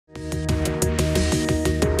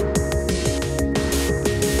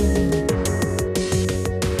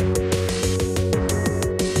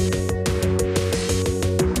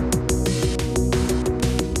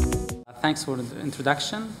thanks for the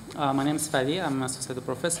introduction. My name is Fady. I'm an associate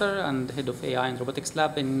professor and head of AI and robotics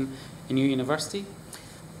lab in New University.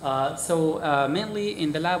 Mainly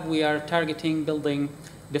in the lab, we are targeting building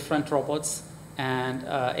different robots and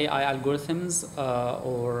AI algorithms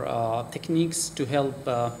or techniques to help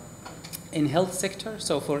in health sector.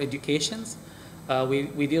 So for educations,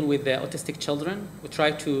 we deal with the autistic children. We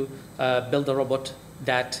try to build a robot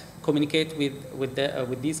that communicate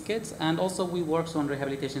with these kids, and also we work on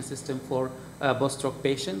rehabilitation system for post-stroke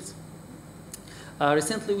patients.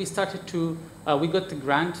 Recently, we started to we got the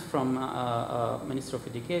grant from Ministry of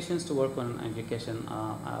Education to work on education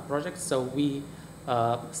projects. So we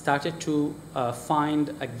started to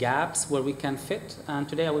find gaps where we can fit, and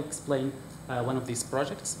today I will explain one of these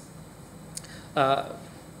projects,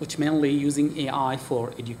 which mainly using AI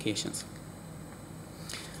for educations.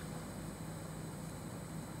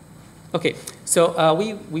 Okay, so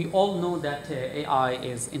we all know that AI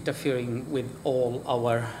is interfering with all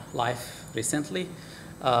our life recently.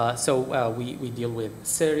 We deal with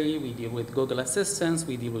Siri, we deal with Google Assistants,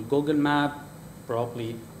 we deal with Google Map,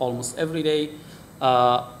 probably almost every day.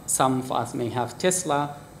 Some of us may have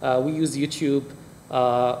Tesla. We use YouTube.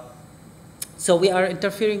 So we are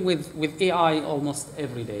interfering with AI almost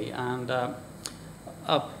every day. And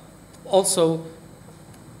also,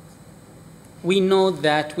 we know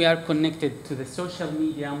that we are connected to the social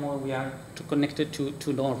media more, we are connected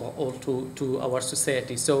to normal or to our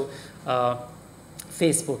society. So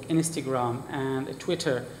Facebook, Instagram, and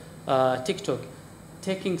Twitter, TikTok,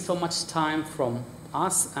 taking so much time from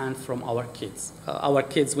us and from our kids. Our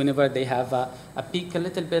kids, whenever they have a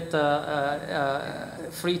little bit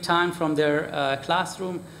free time from their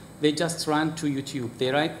classroom, they just run to YouTube,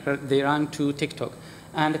 they run to TikTok.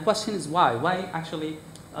 And the question is why? Why actually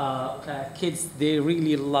kids, they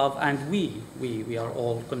really love, and we are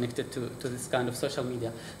all connected to this kind of social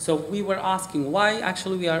media. So we were asking why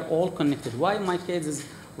actually we are all connected. Why my kids is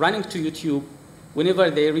running to YouTube whenever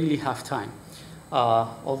they really have time.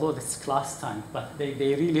 Although it's class time, but they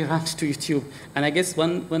really run to YouTube. And I guess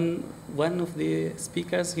one of the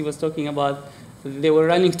speakers, he was talking about they were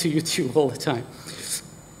running to YouTube all the time.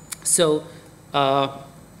 So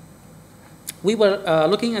we were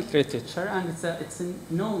looking at literature, and it's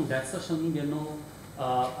known that social media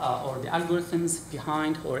or the algorithms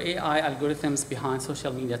behind, or AI algorithms behind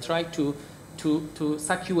social media try to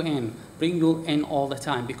suck you in, bring you in all the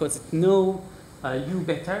time, because it know you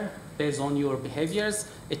better based on your behaviors.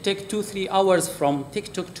 It takes 2-3 hours from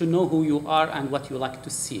TikTok to know who you are and what you like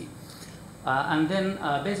to see. And then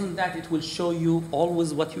based on that, it will show you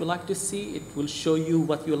always what you like to see. It will show you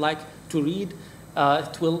what you like to read.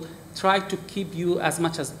 It will try to keep you as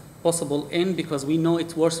much as possible in, because we know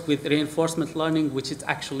it works with reinforcement learning, which it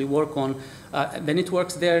actually work on. The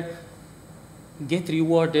networks there get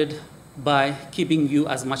rewarded by keeping you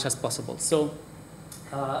as much as possible. So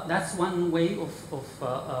that's one way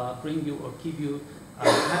of bring you or keep you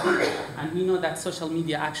happy. And we know that social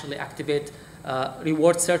media actually activate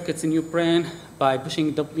reward circuits in your brain by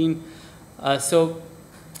pushing dopamine. So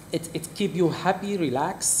it keep you happy,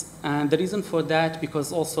 relaxed, and the reason for that,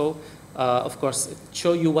 because also, of course, it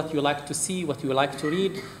show you what you like to see, what you like to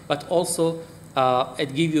read, but also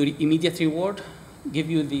it give you immediate reward, give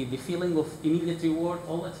you the feeling of immediate reward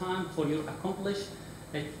all the time for your accomplish.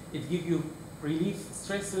 It give you relief,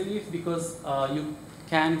 stress relief, because you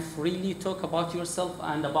can freely talk about yourself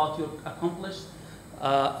and about your accomplished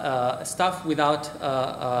stuff without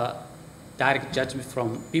direct judgment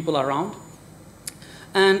from people around.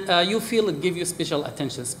 And you feel it give you special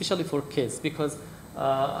attention, especially for kids, because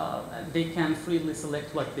they can freely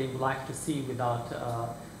select what they would like to see without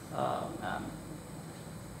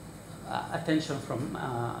attention from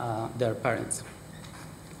their parents.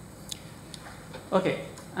 Okay,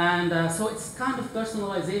 and so it's kind of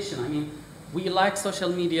personalization. I mean, we like social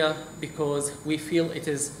media because we feel it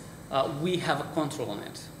is, we have a control on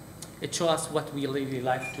it. It shows us what we really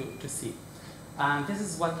like to see. And this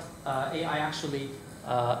is what AI actually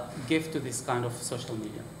give to this kind of social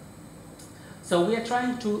media. So we are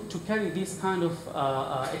trying to carry this kind of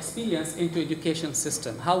experience into education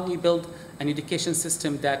system. How we build an education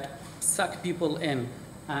system that suck people in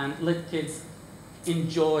and let kids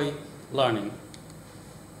enjoy learning.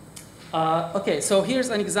 Okay, so here's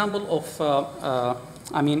an example of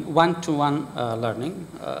one-to-one learning.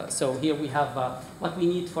 So here we have what we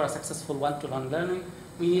need for a successful one-to-one learning.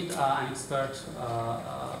 We need an expert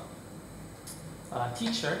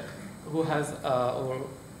teacher who has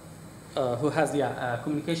the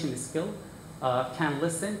communication skill, can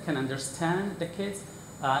listen, can understand the kids,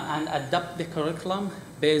 and adapt the curriculum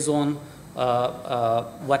based on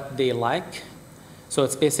what they like. So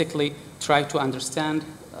it's basically try to understand,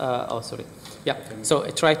 so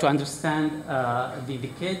try to understand the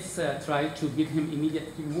kids, try to give him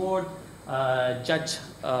immediate reward, less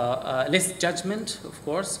judgment, of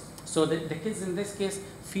course. So the kids in this case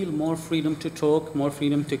feel more freedom to talk, more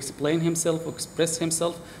freedom to explain himself, express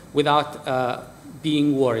himself without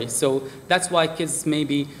being worried. So that's why kids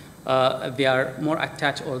maybe they are more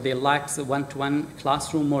attached, or they like the one-to-one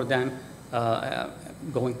classroom more than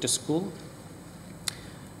going to school.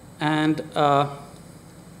 And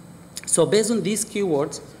so based on these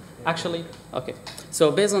keywords, actually, okay.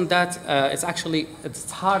 So based on that,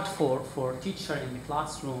 it's hard for a teacher in the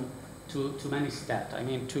classroom to manage that. I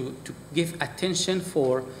mean, to give attention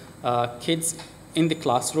for kids in the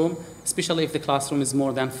classroom, especially if the classroom is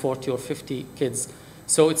more than 40 or 50 kids.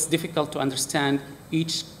 So it's difficult to understand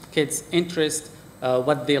each kid's interest,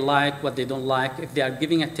 what they like, what they don't like, if they are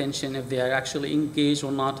giving attention, if they are actually engaged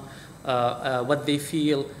or not, what they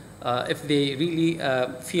feel, if they really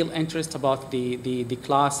feel interest about the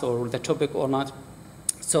class or the topic or not.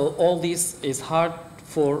 So all this is hard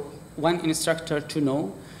for one instructor to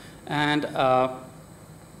know. And our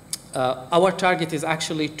target is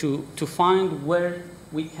actually to find where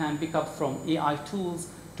we can pick up from AI tools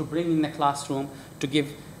to bring in the classroom, to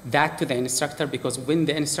give that to the instructor, because when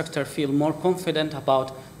the instructor feels more confident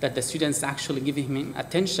about that the students actually giving him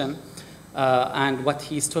attention, and what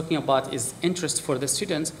he's talking about is interest for the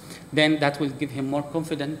students, then that will give him more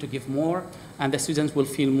confidence to give more, and the students will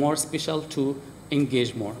feel more special to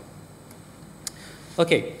engage more.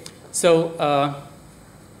 Okay, so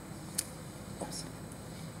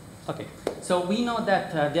so we know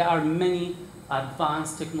that there are many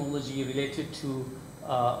advanced technology related to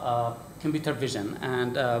computer vision,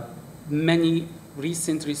 and many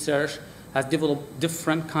recent research has developed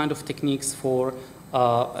different kind of techniques for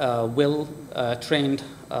well-trained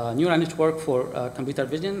neural network for computer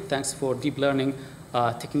vision, thanks for deep learning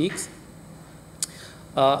techniques.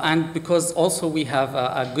 And because also we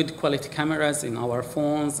have good quality cameras in our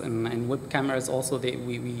phones, and web cameras also,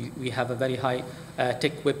 we have a very high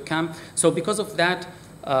tech webcam. So because of that,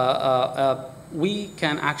 we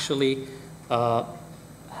can actually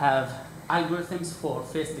have algorithms for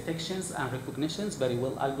face detections and recognitions, very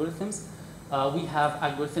well algorithms. We have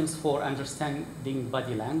algorithms for understanding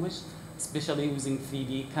body language, especially using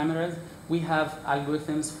 3D cameras. We have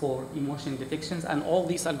algorithms for emotion detections, and all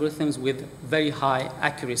these algorithms with very high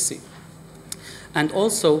accuracy. And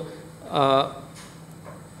also,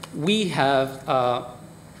 we have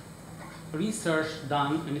research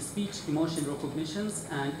done in speech emotion recognitions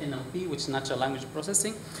and NLP, which is natural language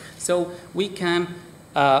processing. So we can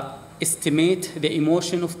estimate the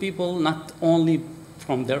emotion of people, not only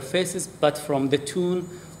from their faces, but from the tone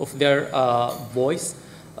of their voice,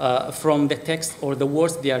 from the text or the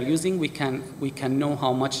words they are using. We can know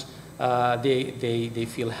how much they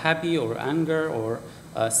feel happy or anger or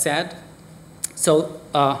sad. So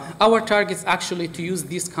our target is actually to use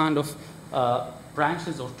these kind of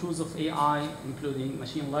branches or tools of AI, including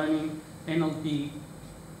machine learning, NLP,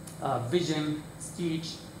 vision,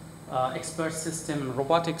 speech, expert system, and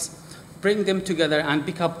robotics, bring them together and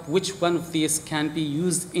pick up which one of these can be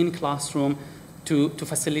used in classroom to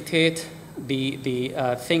facilitate the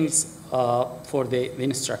things for the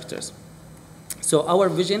instructors. So our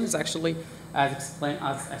vision is actually, as explained,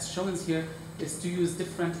 as shown here, is to use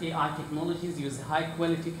different AI technologies, use a high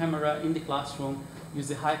quality camera in the classroom,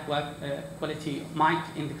 use a high quality mic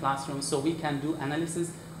in the classroom, so we can do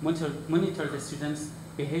analysis, monitor the students'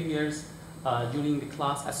 behaviors during the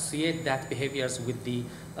class, associate that behaviors with the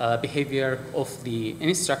behavior of the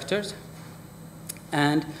instructors,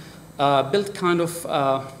 and build kind of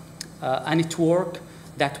a network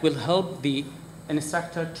that will help the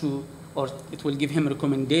instructor to, or it will give him a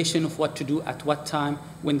recommendation of what to do at what time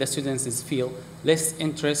when the students feel less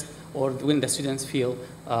interest or when the students feel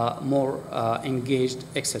more engaged,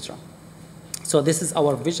 etc. So this is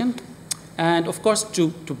our vision. And of course,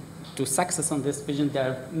 to success on this vision, there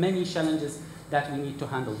are many challenges that we need to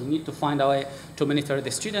handle. We need to find a way to monitor the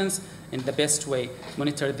students in the best way,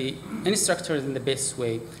 monitor the instructors in the best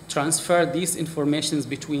way, transfer these informations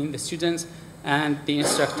between the students and the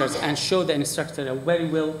instructors, and show the instructor a very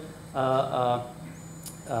well,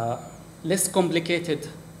 less complicated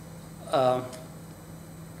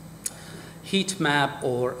heat map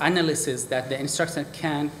or analysis that the instructor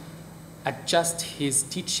can adjust his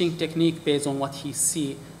teaching technique based on what he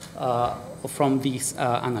sees from these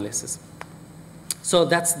analysis. So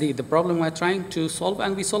that's the problem we're trying to solve,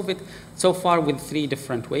 and we solve it so far with 3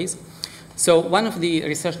 different ways. So one of the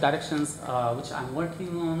research directions which I'm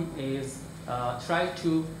working on is try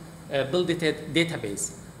to build a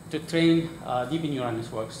database train deep neural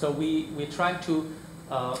networks. So we tried to,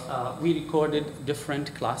 we recorded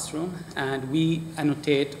different classroom, and we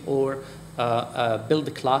annotate or build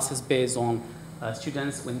the classes based on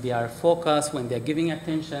students when they are focused, when they're giving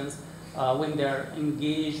attentions, when they're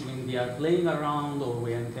engaged, when they are playing around, or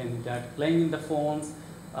when they're playing in the phones,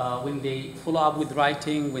 when they follow up with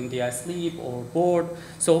writing, when they are asleep or bored.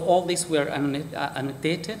 So all these were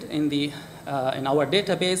annotated in our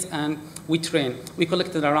database, and we trained. We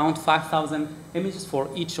collected around 5,000 images for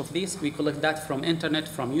each of these. We collect that from internet,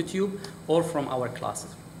 from YouTube, or from our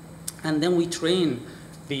classes. And then we train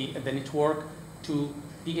the network to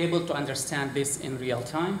be able to understand this in real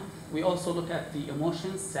time. We also look at the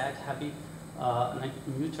emotions: sad, happy,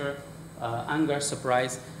 neuter, anger,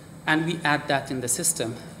 surprise, and we add that in the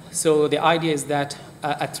system. So the idea is that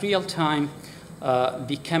at real time,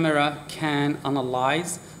 the camera can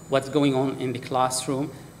analyze what's going on in the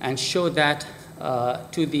classroom and show that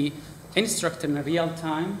to the instructor in real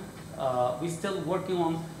time. We're still working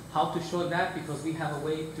on how to show that, because we have a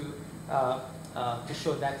way to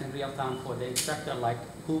show that in real time for the instructor, like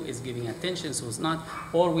who is giving attention, who's not.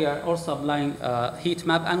 Or we are also applying heat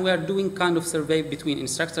map, and we are doing kind of survey between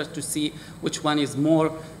instructors to see which one is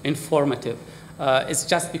more informative. It's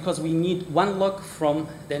just because we need one look from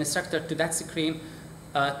the instructor to that screen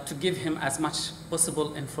to give him as much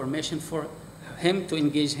possible information for him to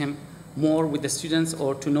engage him more with the students,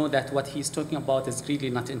 or to know that what he's talking about is really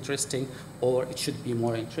not interesting, or it should be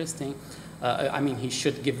more interesting. I mean, he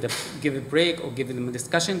should give a break, or give them a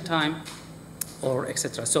discussion time, or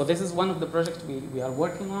etc. So this is one of the projects we are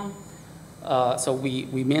working on. So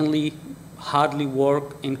we mainly hardly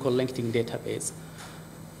work in collecting database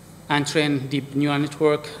and train deep neural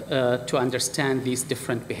network to understand these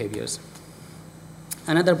different behaviors.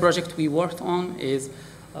 Another project we worked on is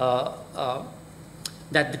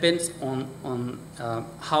that depends on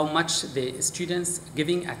how much the students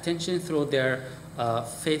giving attention through their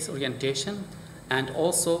face orientation, and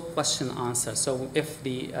also question answer. So if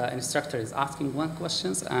the instructor is asking one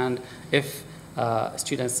questions, and if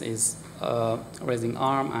students is raising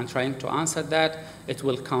arm and trying to answer that, it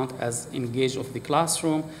will count as engaged of the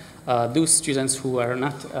classroom. Those students who are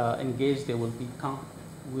not engaged, they will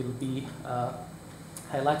be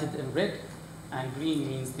highlighted in red, and green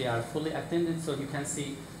means they are fully attended. So you can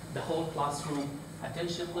see the whole classroom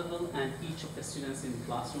attention level, and each of the students in the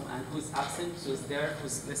classroom, and who's absent, who's there,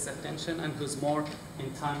 who's less attention, and who's more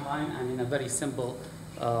in timeline, and in a very simple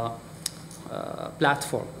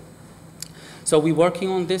platform. So we're working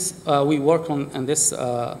on this. We work on this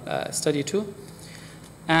study too,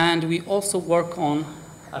 and we also work on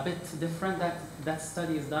a bit different. That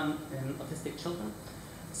study is done in autistic children.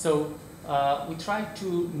 So we try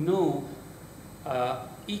to know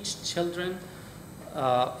each children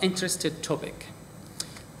interested topic.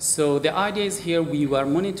 So the idea is here we were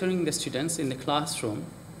monitoring the students in the classroom,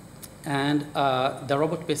 and the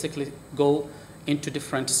robot basically go into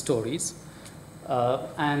different stories,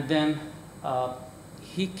 and then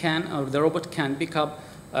the robot can pick up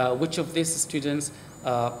which of these students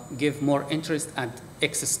give more interest at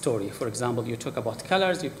X story. For example, you talk about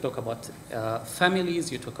colors, you talk about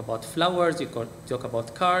families, you talk about flowers, you talk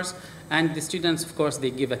about cars, and the students, of course, they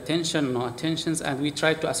give attention, no attentions, and we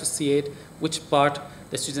try to associate which part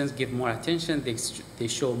the students give more attention, they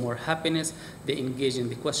show more happiness, they engage in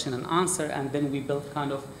the question and answer, and then we build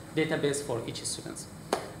kind of database for each student.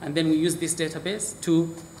 And then we use this database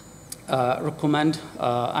to recommend,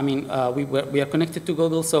 we are connected to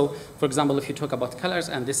Google. So for example, if you talk about colors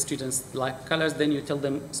and the students like colors, then you tell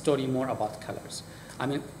them story more about colors. I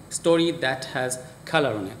mean, story that has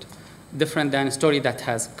color on it, different than a story that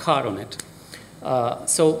has car on it.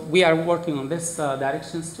 So we are working on this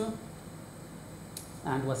directions too,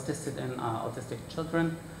 and was tested in autistic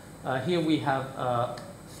children. Here we have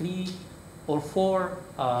 3 or 4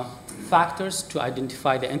 factors to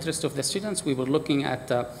identify the interest of the students. We were looking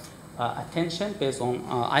at attention based on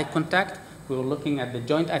eye contact. We were looking at the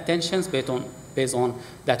joint attentions based on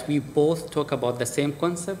that we both talk about the same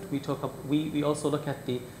concept. We also look at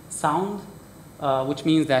the sound, which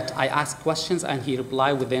means that I ask questions and he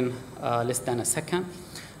reply within less than a second.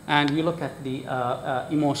 And we look at the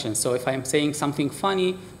emotions. So if I'm saying something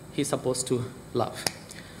funny, he's supposed to laugh.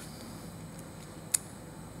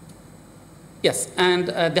 Yes, and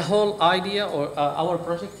the whole idea or our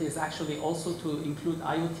project is actually also to include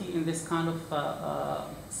IoT in this kind of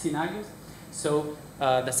scenarios. So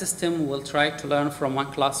the system will try to learn from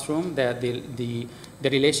one classroom the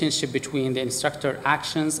relationship between the instructor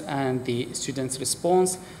actions and the student's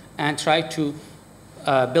response, and try to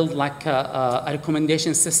build like a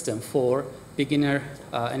recommendation system for beginner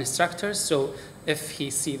instructors. So If he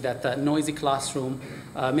sees that a noisy classroom,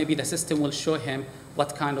 maybe the system will show him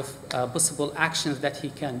what kind of possible actions that he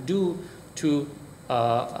can do to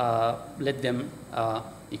let them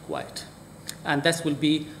be quiet. And this will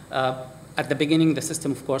be, at the beginning, the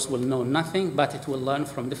system, of course, will know nothing, but it will learn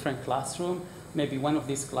from different classrooms. Maybe one of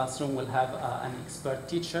these classrooms will have an expert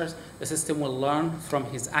teacher. The system will learn from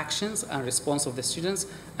his actions and response of the students,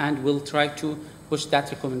 and will try to push that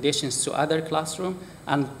recommendations to other classroom.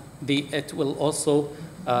 And it will also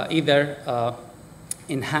either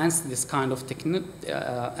enhance this kind of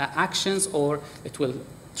actions, or it will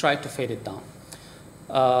try to fade it down.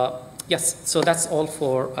 Yes, so that's all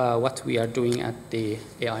for what we are doing at the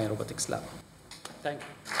AI Robotics Lab. Thank you.